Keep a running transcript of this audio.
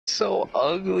so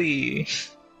ugly.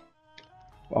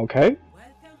 Okay.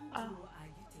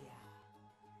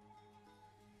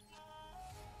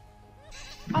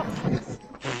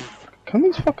 Can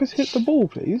these fuckers hit the ball,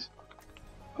 please?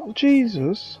 Oh,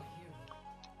 Jesus.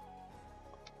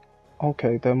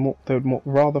 Okay, they'd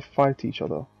rather fight each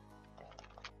other.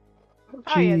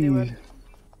 Oh, yeah, they would.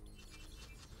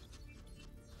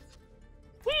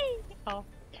 Jeez. Oh.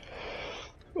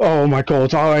 Oh my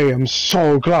god, I am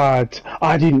so glad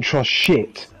I didn't trust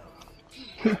shit.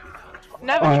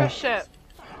 Never trust shit.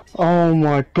 Oh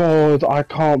my god, I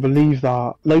can't believe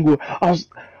that. Like,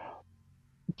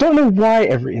 don't know why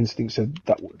every instinct said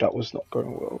that was not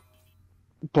going well,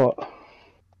 but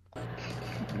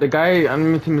the guy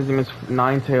on my team, his name is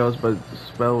Ninetales, but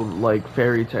spelled like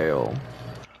fairy tale.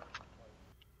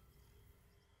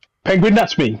 Penguin,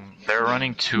 that's me. They're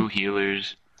running 2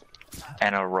 healers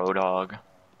and a row dog.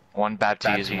 1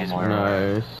 Baptiste, 1 more.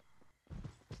 Nice.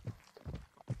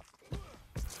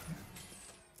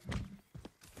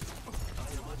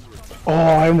 Oh,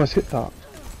 I almost hit that.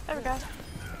 There we go.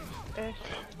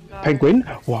 No. Penguin,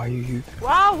 why are you?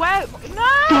 Wow, where?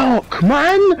 No! Fuck,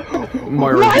 man!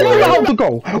 Moira, why are you allowed to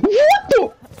go? What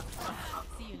the?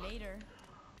 See you later.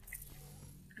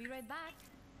 Be right back.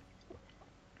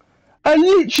 I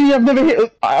literally have never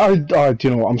hit. Do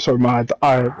you know what? I'm so mad.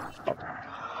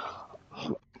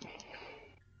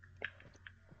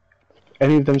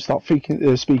 Any of them start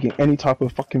speaking any type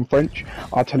of fucking French,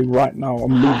 I'll tell you right now,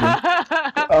 I'm leaving.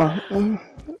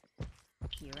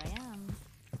 Here I am.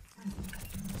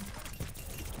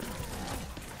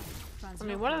 I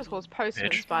mean, one of those calls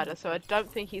Postman Spider, so I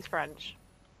don't think he's French.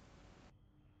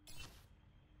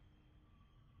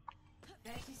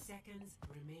 30 seconds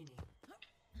remaining.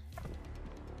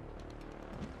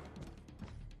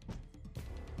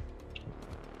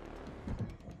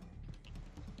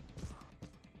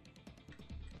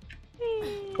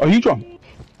 Are you drunk?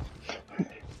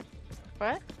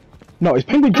 What? No, it's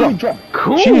Penguin drunk.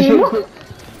 Cool.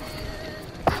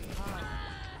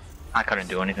 I couldn't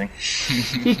do anything.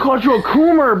 He called you a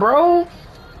Coomer, bro.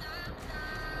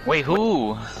 Wait,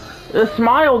 who? The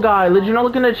smile guy. Did you not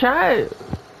look in the chat?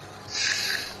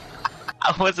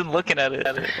 I wasn't looking at it.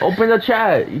 Open the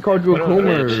chat. He called you a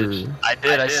Coomer. I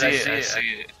did. I see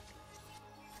it.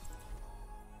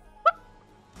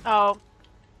 Oh.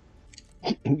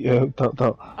 Yeah,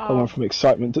 that went from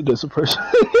excitement to disappointment.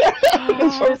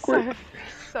 Oh,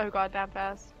 so goddamn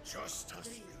fast.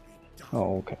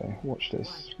 Oh, okay. Watch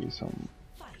this. Be some.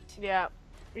 Yeah.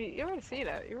 You're already seeing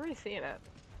it. You're already seeing it.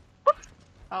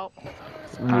 Oh.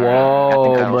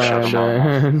 Whoa,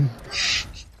 Brandon.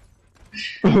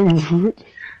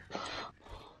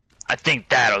 I think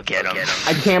that'll get him.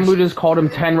 I can't believe you just called him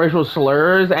 10 racial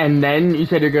slurs, and then you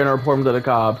said you're gonna report him to the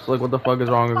cops. Like, what the fuck is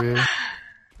wrong with you?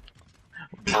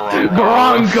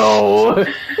 Bronco!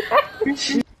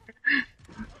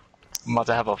 I'm about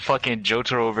to have a fucking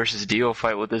Jotaro versus Dio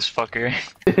fight with this fucker.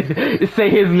 Say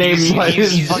his name like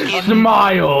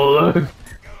Smile!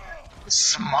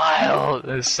 Smile!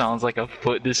 This sounds like a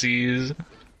foot disease.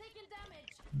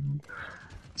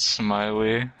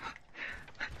 Smiley.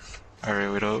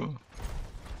 Alright, wait up.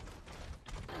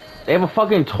 They have a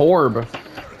fucking Torb.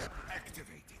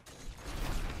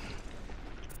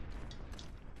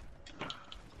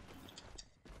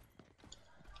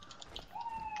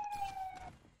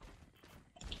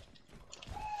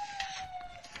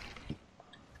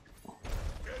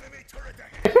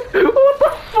 What the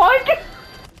fuck?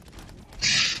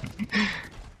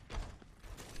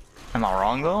 Am I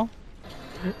wrong though?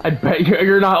 I bet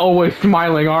you're not always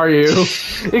smiling, are you?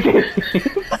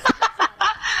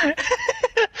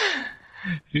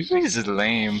 This is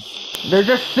lame. They're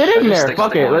just sitting there.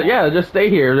 Fuck it. Yeah, just stay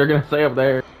here. They're gonna stay up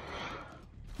there.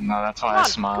 No, that's why I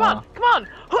smile. Come on!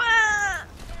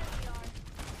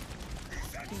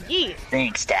 Yeah.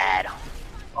 Thanks, Dad.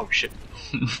 Oh shit.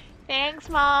 Thanks,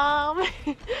 Mom.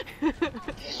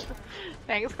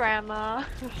 Thanks, Grandma.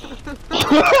 No!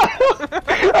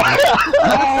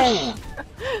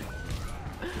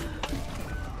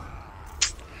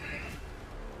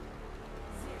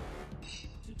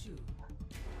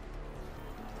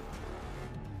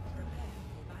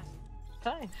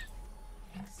 Nice.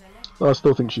 I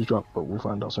still think she's drunk, but we'll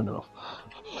find out soon enough.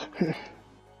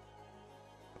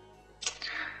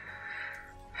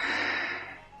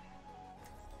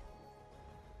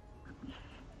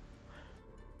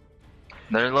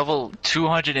 They're level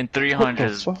 200 and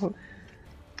 300.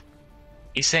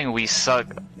 He's saying we suck,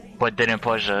 but didn't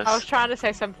push us. I was trying to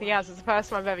say something else. It's the first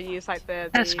time I've ever used like the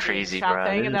That's crazy, chat bro.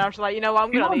 thing, and then I was like, you know what,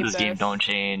 I'm gonna leave this game don't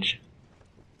change.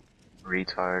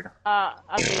 Retard. I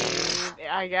mean,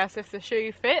 I guess if the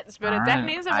shoe fits, but it Alright,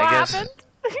 definitely isn't I what guess- happened.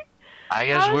 I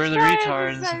guess I we're was the trying to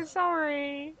retards. say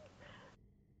sorry.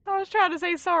 I was trying to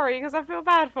say sorry because I feel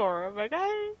bad for him,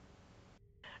 okay?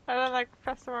 And then like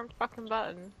press the wrong fucking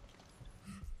button.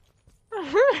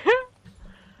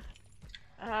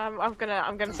 I'm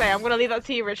gonna leave that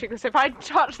to you, Richard, because if I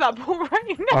touch that ball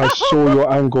right now, I saw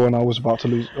your angle and I was about to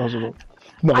lose. I was about,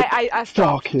 no, I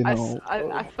stopped. fucking hell.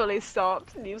 I fully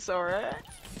stopped, and you saw it.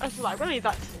 I was like, I'm gonna leave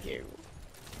that to you.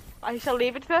 I shall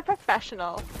leave it to the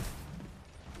professional.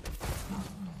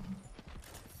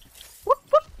 Whoop,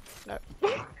 whoop. No.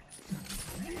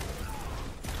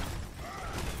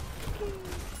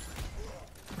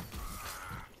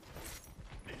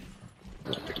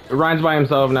 Ryan's by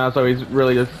himself now, so he's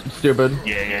really just stupid.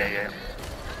 Yeah.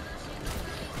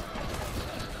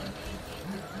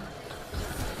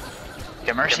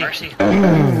 Get mercy.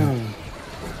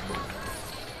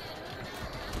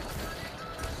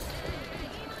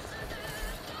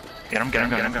 Get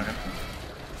him.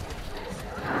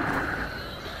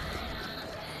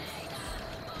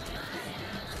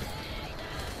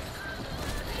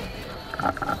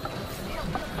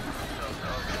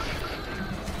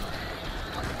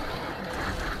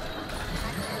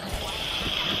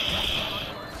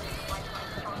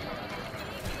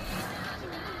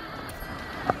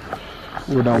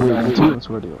 We're not waiting until it's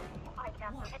ready. What?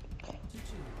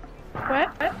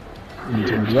 We need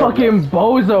to ready up. Fucking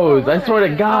bozos! I swear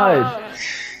to God.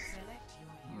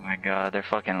 Oh my god, they're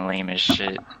fucking lame as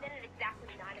shit.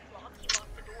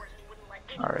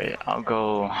 Alright, I'll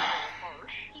go.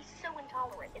 He's so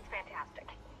intolerant, it's fantastic.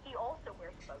 He also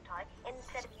wears a bow tie, and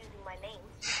instead of using my name,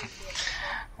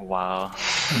 Wow.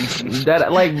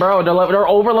 That like, bro, they're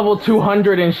over level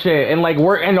 200 and shit, and like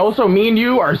and also me and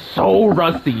you are so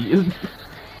rusty.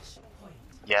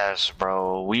 Yes,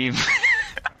 bro. We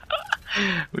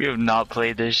have not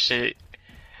played this shit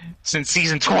since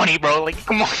season 20, bro. Like,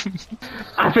 come on.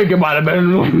 I think it might have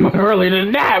been earlier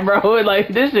than that, bro. Like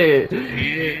this shit.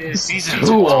 Yeah, season Too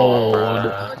 12, old.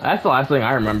 bruh. That's the last thing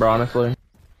I remember, honestly.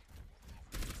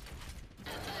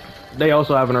 They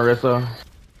also have an Orisa.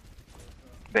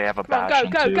 They have a Come on, Bastion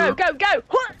go, too. go, go, go,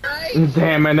 go!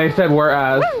 Damn, and they said we're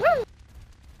ass.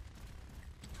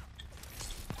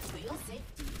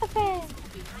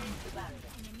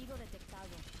 Enemigo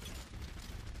detectado.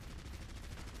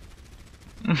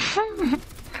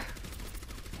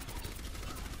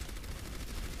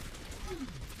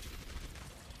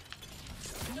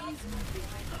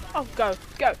 Oh, go,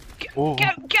 go, Ooh. go!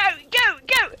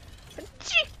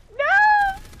 No!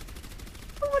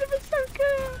 That would have been so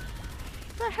good.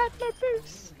 I had no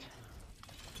boost.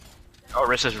 Oh,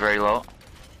 Riss is very low.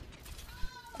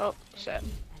 Oh, shit.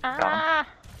 him. Ah!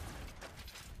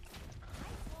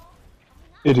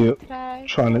 Idiot. Okay.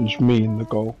 Challenge me in the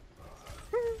goal.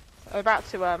 I'm about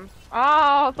to, Oh,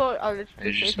 I thought I literally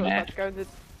It's just thought I was mad. about to go into...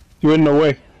 You're in the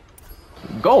way.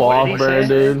 Go What off, did he bro, say?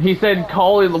 dude. He said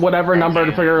call whatever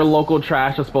number for your local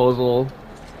trash disposal.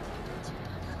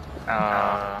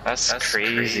 That's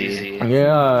crazy.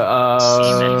 Yeah,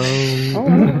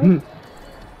 Semen.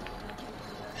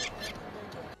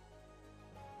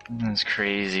 That's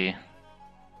crazy.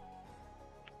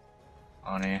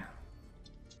 Funny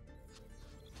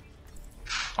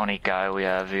guy we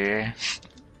have here.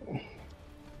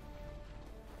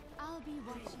 I'll be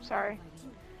watching.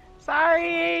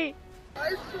 Sorry!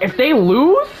 If they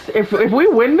lose, if we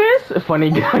win this,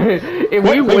 funny guy, if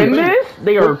we win this,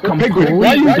 they are complete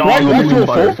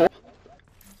dogs.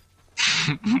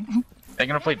 They're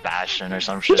gonna play Bastion or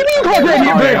some shit. Oh,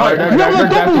 yeah, they're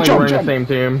definitely wearing the same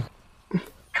team.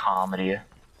 Comedy.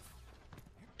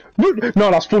 No,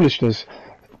 that's foolishness.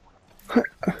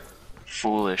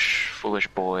 Foolish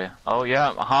boy. Oh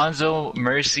yeah, Hanzo,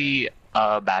 Mercy,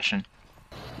 Bastion.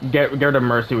 Get rid of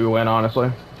Mercy, we win, honestly.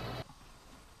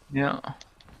 Yeah.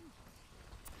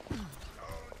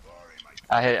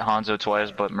 I hit Hanzo twice,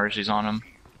 but Mercy's on him.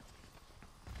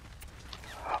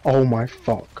 Oh my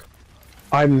fuck.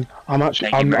 I'm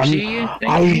actually. Thank you, Mercy.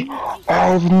 Thank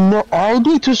you. I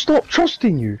need to stop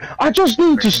trusting you. I just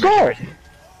need to stop.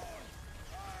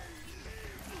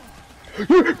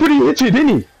 But he hit it,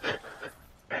 didn't he?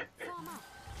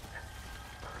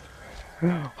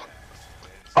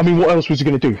 I mean, what else was he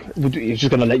gonna do? He's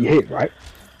just gonna let you hit, right?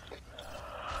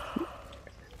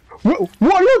 What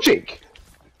logic?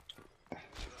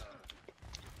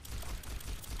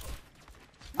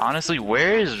 Honestly,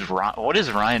 where is Ryan? What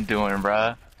is Ryan doing,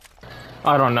 bruh?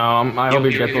 I don't know. I hope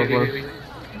he gets those lists.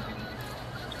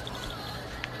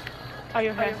 Oh,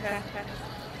 you're here.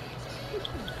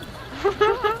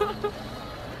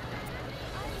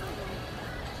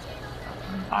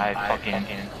 I fucking.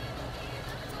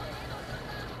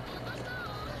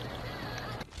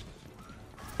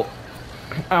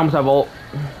 I almost have ult.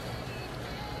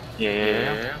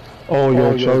 Yeah. Oh,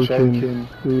 you're joking.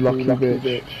 You lucky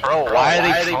bitch. Bro, why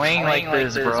are they playing like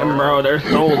this, bro? Bro, they're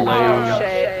so lame. Oh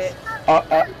shit.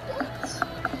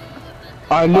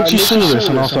 I literally saw this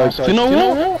and I was like, you know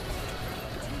what?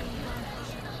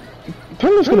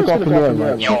 Penguin's gonna go up in the air,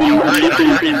 man. Yo, hurry.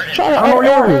 Try to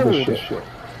area this shit.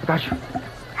 Got you.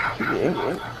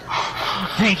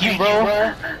 Thank you,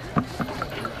 bro.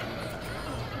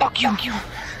 Fuck you.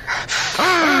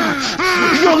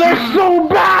 Yo, they're so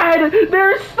bad!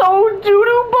 They're so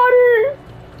doo-doo butter!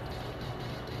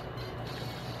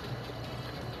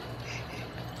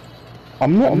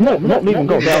 I'm not leaving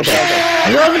go. Let's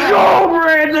go,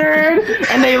 Brandon!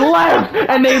 And they left!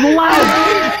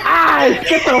 Ass!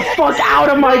 Get the fuck out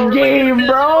of my game,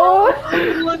 bro!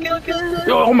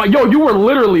 Oh my, yo, you were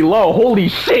literally low. Holy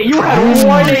shit, you had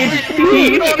 1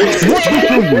 HP!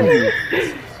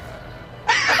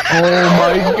 Oh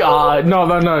my god. No.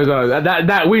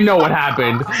 That we know what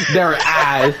happened. They're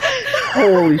ass.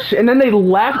 Holy shit. And then they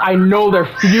left. I know they're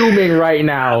fuming right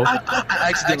now. I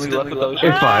accidentally left those.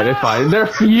 It's fine. They're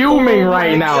fuming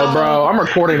right now, bro. I'm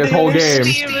recording this whole game.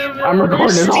 I'm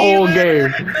recording this whole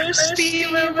game. They're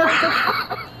steaming,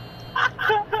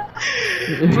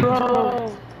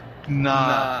 bro.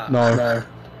 Nah. No.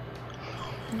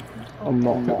 I'm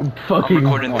not. Fucking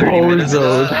recording 30 minutes of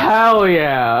bozos. that. Hell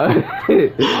yeah.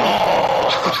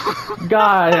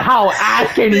 God, how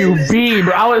ass can you be,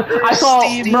 bro? I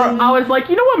was like,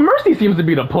 you know what? Mercy seems to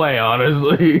be the play,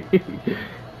 honestly.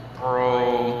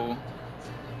 Bro.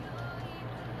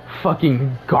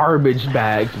 Fucking garbage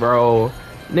bags, bro.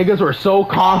 Niggas were so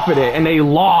confident and they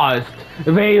lost.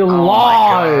 They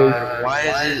lost. God. Why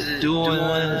is it doing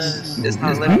this? It's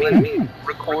not letting me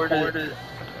record it.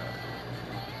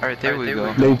 Alright, there we go.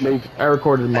 I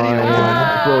recorded mine.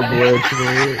 So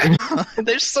glitched.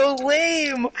 They're so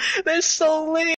lame.